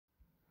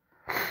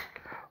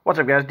What's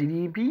up, guys?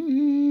 DTMB.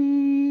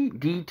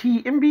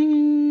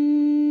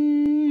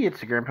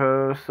 It's the Grand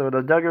Post. So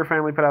the Duggar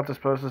family put out this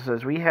post that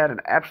says, "We had an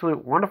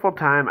absolute wonderful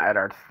time at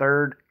our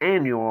third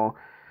annual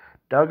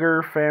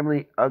Duggar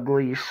Family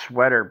Ugly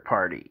Sweater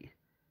Party.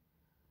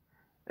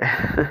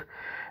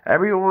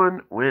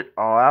 Everyone went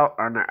all out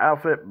on their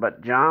outfit,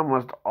 but John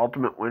was the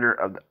ultimate winner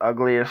of the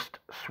ugliest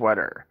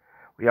sweater.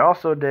 We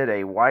also did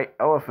a white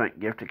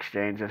elephant gift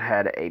exchange and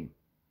had a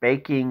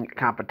baking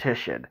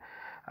competition.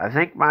 I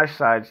think my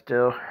side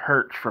still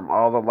hurts from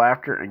all the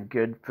laughter and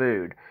good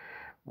food.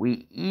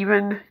 We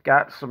even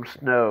got some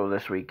snow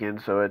this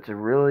weekend, so it's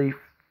really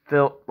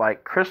felt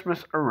like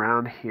Christmas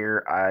around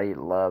here. I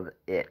love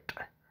it."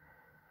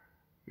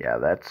 Yeah,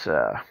 that's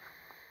a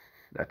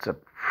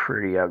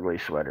pretty ugly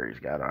sweater he's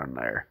got on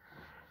there.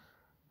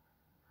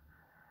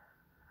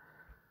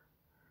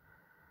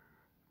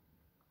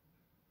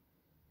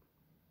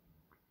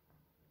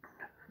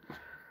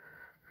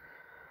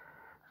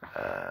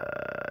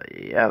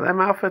 Yeah,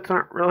 them outfits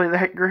aren't really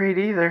that great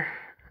either.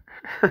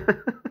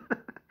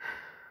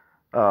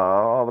 Oh,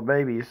 all the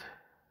babies.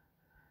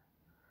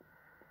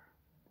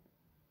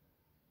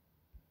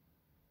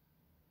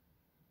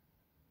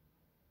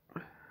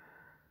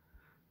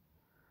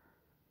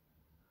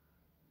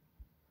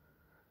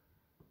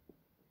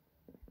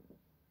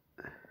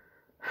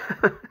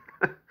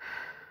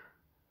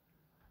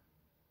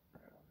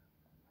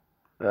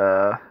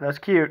 That's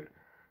cute.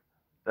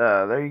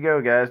 There you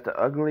go, guys.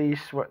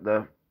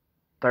 The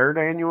third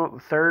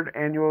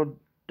annual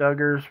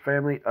Duggars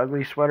Family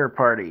Ugly Sweater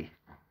Party.